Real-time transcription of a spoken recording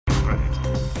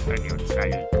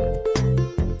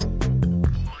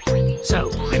So,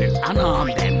 when an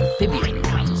unarmed amphibian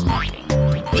comes knocking,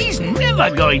 he's never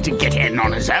going to get in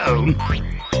on his own.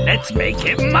 Let's make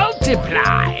him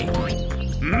multiply.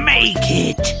 Make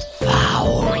it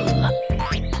foul.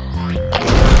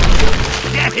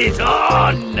 Get it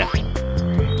on!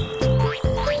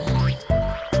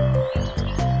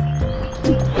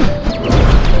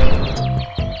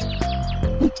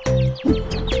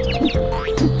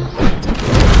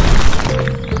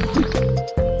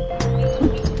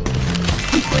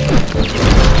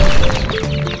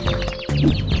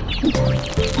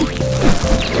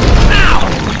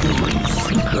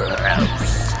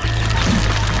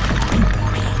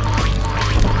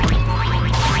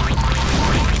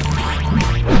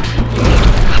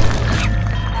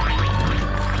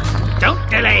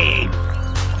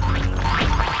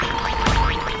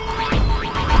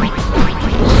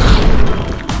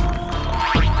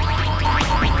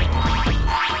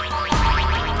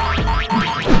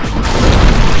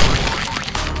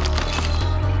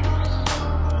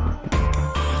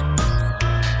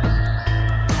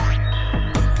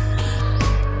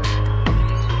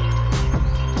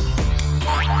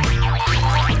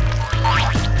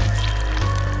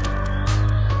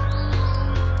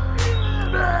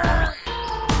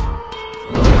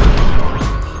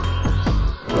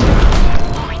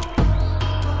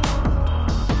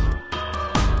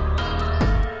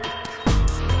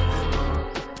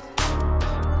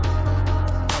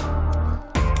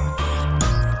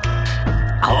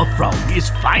 Our frog is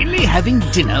finally having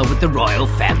dinner with the royal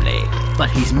family, but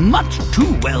he's much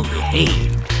too well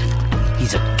behaved.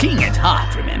 He's a king at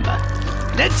heart, remember.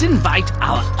 Let's invite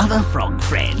our other frog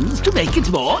friends to make it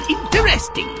more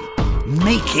interesting.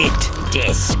 Make it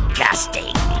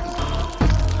disgusting.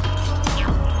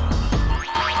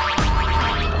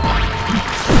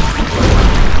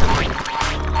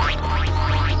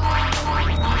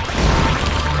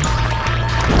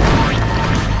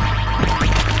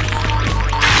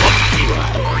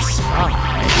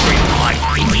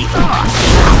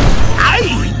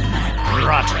 I'm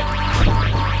rotten.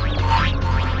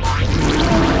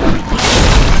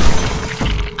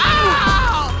 I'm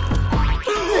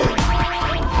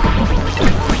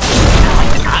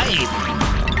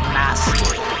nasty.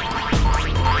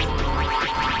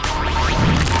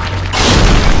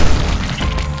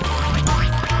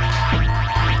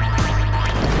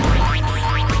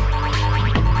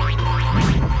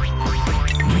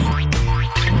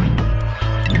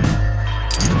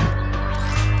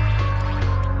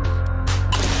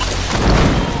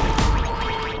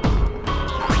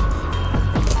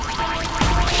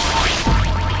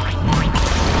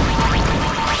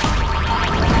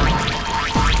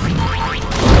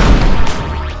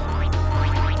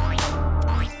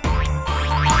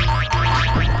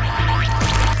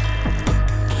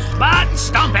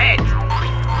 Stomp it!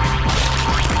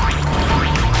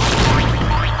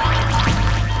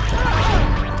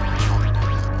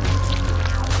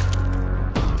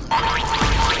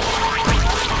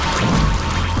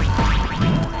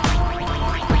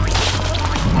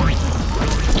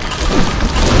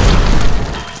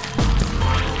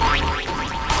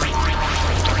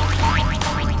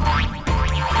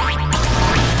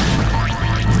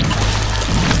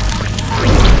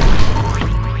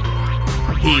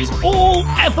 He's all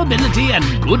affability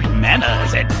and good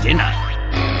manners at dinner.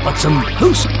 But some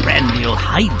postprandial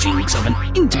hijinks of an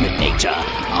intimate nature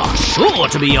are sure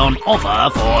to be on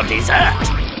offer for dessert.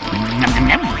 Nom,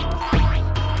 nom, nom.